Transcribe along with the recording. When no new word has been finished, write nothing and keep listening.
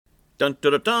Dun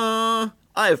dun dun dun!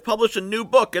 I have published a new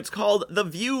book. It's called The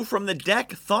View from the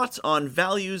Deck, Thoughts on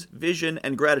Values, Vision,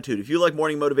 and Gratitude. If you like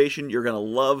morning motivation, you're going to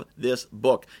love this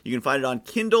book. You can find it on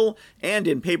Kindle and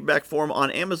in paperback form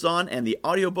on Amazon, and the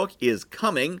audiobook is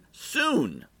coming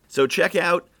soon. So check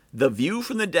out The View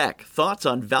from the Deck, Thoughts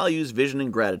on Values, Vision,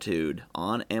 and Gratitude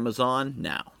on Amazon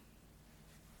now.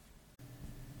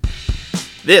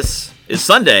 This is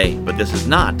Sunday, but this is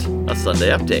not a Sunday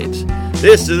update.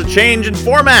 This is a change in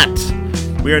format.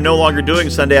 We are no longer doing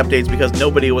Sunday updates because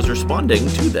nobody was responding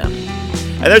to them.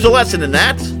 And there's a lesson in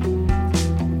that.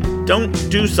 Don't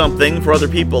do something for other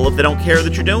people if they don't care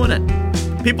that you're doing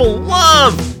it. People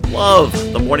love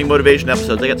the morning motivation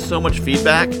episodes. I get so much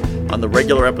feedback on the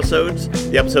regular episodes.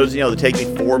 The episodes, that take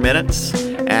me 4 minutes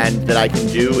and that I can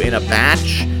do in a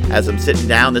batch as I'm sitting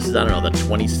down. This is, the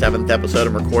 27th episode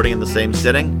I'm recording in the same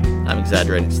sitting. I'm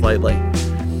exaggerating slightly.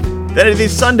 Then I did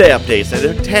these Sunday updates. I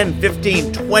did 10,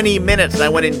 15, 20 minutes, and I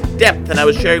went in depth, and I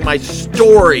was sharing my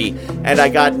story, and I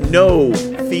got no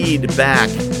feedback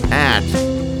at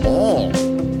all.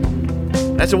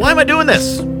 And I said, why am I doing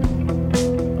this?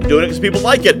 I'm doing it because people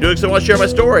like it. I'm doing it because I want to share my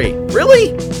story.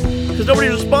 Really? Because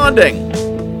nobody's responding.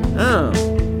 Oh.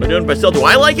 Am I doing it myself? Do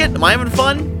I like it? Am I having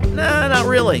fun? Nah, not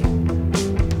really.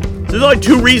 So there's only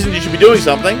 2 reasons you should be doing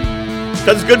something.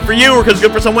 Because it's good for you or because it's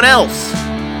good for someone else.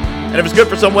 And if it's good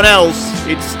for someone else,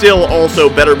 it still also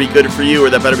better be good for you, or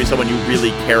that better be someone you really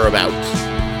care about.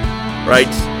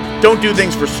 Right? Don't do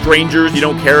things for strangers you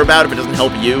don't care about if it doesn't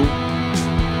help you.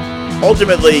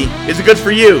 Ultimately, is it good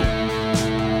for you?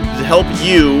 Does it help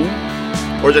you,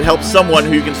 or does it help someone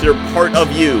who you consider part of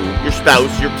you? Your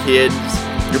spouse, your kids,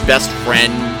 your best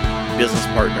friend, business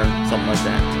partner, something like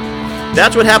that.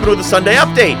 That's what happened with the Sunday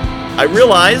update. I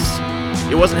realized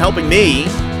it wasn't helping me,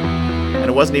 and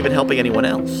it wasn't even helping anyone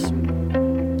else.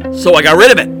 So I got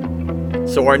rid of it.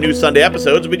 So our new Sunday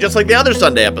episodes will be just like the other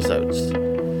Sunday episodes.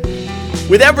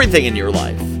 With everything in your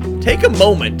life, take a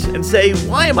moment and say,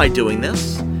 why am I doing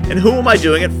this? And who am I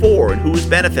doing it for? And who is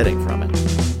benefiting from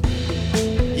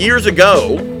it? Years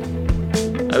ago,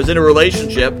 I was in a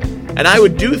relationship, and I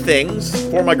would do things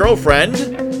for my girlfriend,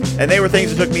 and they were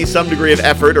things that took me some degree of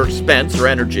effort or expense or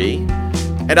energy.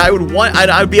 And I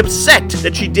would be upset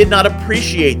that she did not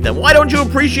appreciate them. Why don't you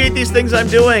appreciate these things I'm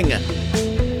doing?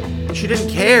 She didn't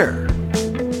care.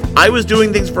 I was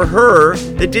doing things for her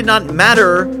that did not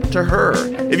matter to her.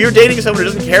 If you're dating someone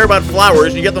who doesn't care about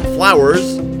flowers, and you get them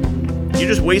flowers, you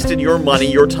just wasted your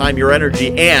money, your time, your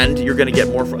energy, and you're going to get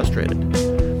more frustrated.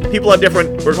 People have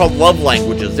different, what are called love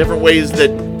languages, different ways that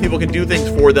people can do things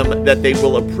for them that they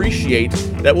will appreciate,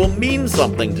 that will mean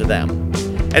something to them.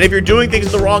 And if you're doing things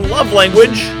in the wrong love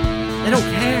language, they don't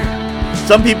care.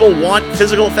 Some people want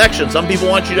physical affection. Some people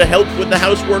want you to help with the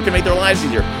housework and make their lives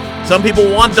easier. Some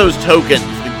people want those tokens,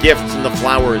 the gifts and the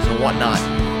flowers and whatnot.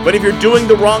 But if you're doing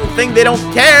the wrong thing, they don't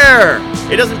care.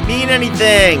 It doesn't mean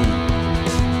anything.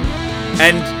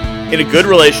 And in a good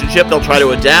relationship, they'll try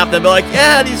to adapt. They'll be like,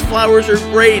 yeah, these flowers are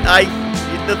great.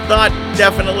 The thought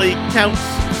definitely counts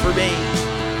for me.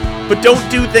 But don't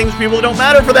do things for people that don't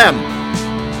matter for them.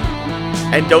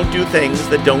 And don't do things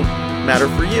that don't matter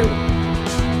for you.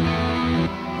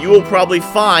 You will probably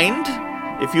find,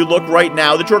 if you look right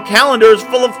now, that your calendar is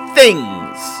full of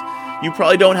things. You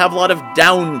probably don't have a lot of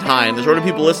downtime. The sort of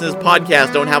people listening to this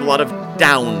podcast don't have a lot of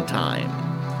downtime.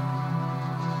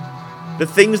 The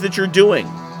things that you're doing,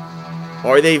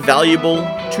 are they valuable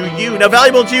to you? Now,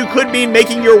 valuable to you could mean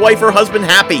making your wife or husband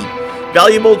happy.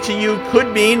 Valuable to you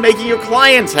could mean making your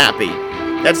clients happy.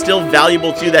 That's still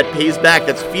valuable to you, that pays back,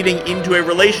 that's feeding into a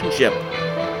relationship,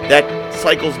 that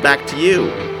cycles back to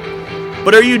you.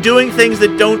 But are you doing things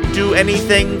that don't do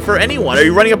anything for anyone? Are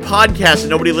you running a podcast that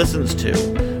nobody listens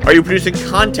to? Are you producing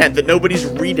content that nobody's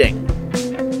reading?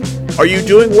 Are you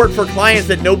doing work for clients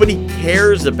that nobody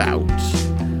cares about?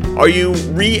 Are you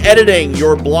re-editing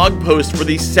your blog post for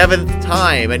the 7th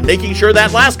time and making sure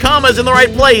that last comma is in the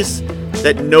right place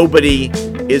that nobody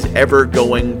is ever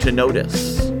going to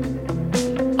notice?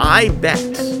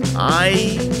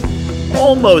 I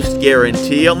almost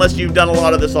guarantee, unless you've done a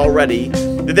lot of this already,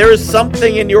 that there is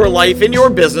something in your life, in your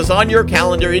business, on your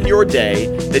calendar, in your day,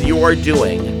 that you are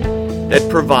doing that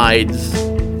provides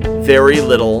very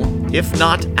little, if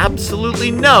not absolutely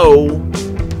no,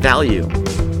 value.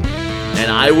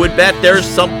 And I would bet there's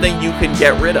something you can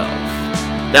get rid of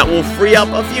that will free up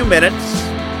a few minutes,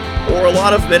 or a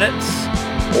lot of minutes,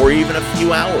 or even a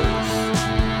few hours.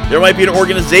 There might be an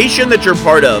organization that you're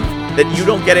part of that you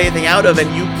don't get anything out of and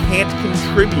you can't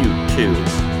contribute to.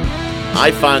 I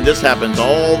find this happens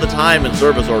all the time in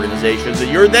service organizations,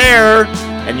 that you're there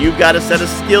and you've got a set of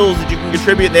skills that you can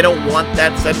contribute and they don't want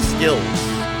that set of skills.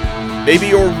 Maybe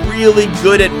you're really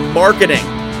good at marketing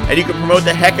and you can promote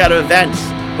the heck out of events,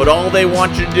 but all they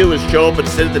want you to do is show up and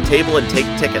sit at the table and take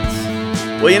tickets.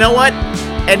 Well, you know what?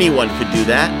 Anyone could do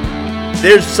that.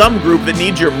 There's some group that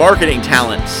needs your marketing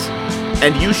talents,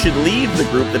 and you should leave the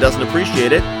group that doesn't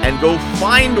appreciate it and go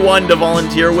find one to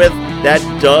volunteer with that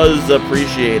does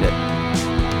appreciate it.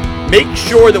 Make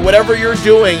sure that whatever you're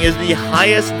doing is the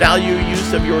highest value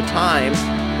use of your time,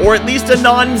 or at least a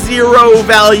non-zero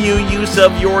value use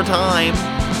of your time.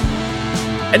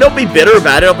 And don't be bitter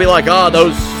about it. Don't be like, oh,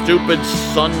 those stupid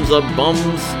sons of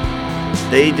bums,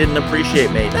 they didn't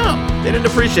appreciate me. No, they didn't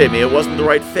appreciate me. It wasn't the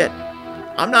right fit.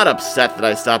 I'm not upset that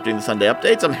I stopped doing the Sunday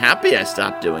updates. I'm happy I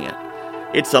stopped doing it.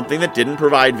 It's something that didn't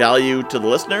provide value to the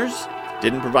listeners,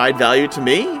 didn't provide value to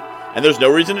me, and there's no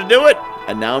reason to do it.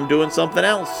 And now I'm doing something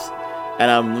else.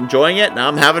 And I'm enjoying it, and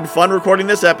I'm having fun recording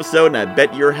this episode, and I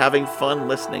bet you're having fun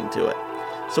listening to it.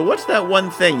 So what's that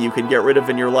one thing you can get rid of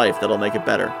in your life that'll make it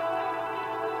better?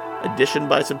 Addition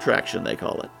by subtraction, they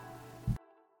call it.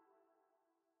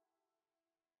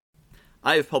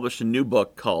 I have published a new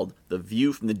book called The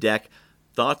View from the Deck,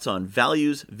 Thoughts on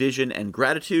Values, Vision, and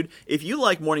Gratitude. If you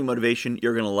like morning motivation,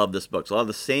 you're going to love this book. It's a lot of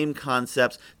the same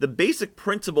concepts. The basic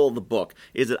principle of the book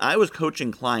is that I was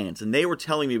coaching clients, and they were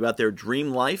telling me about their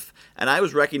dream life, and I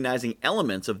was recognizing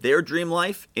elements of their dream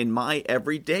life in my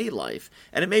everyday life.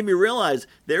 And it made me realize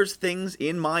there's things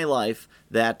in my life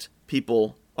that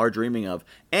people are dreaming of.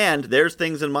 And there's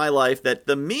things in my life that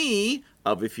the me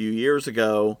of a few years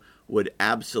ago would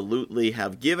absolutely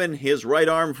have given his right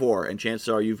arm for, and chances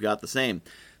are you've got the same.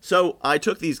 So I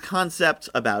took these concepts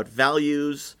about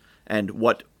values and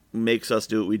what makes us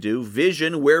do what we do,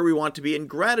 vision, where we want to be, and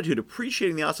gratitude,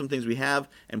 appreciating the awesome things we have,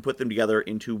 and put them together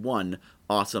into one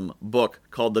awesome book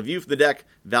called The View from the Deck,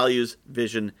 Values,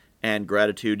 Vision, and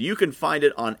Gratitude. You can find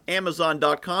it on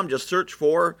Amazon.com. Just search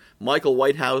for Michael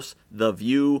Whitehouse, The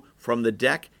View from the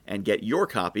Deck, and get your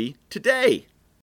copy today.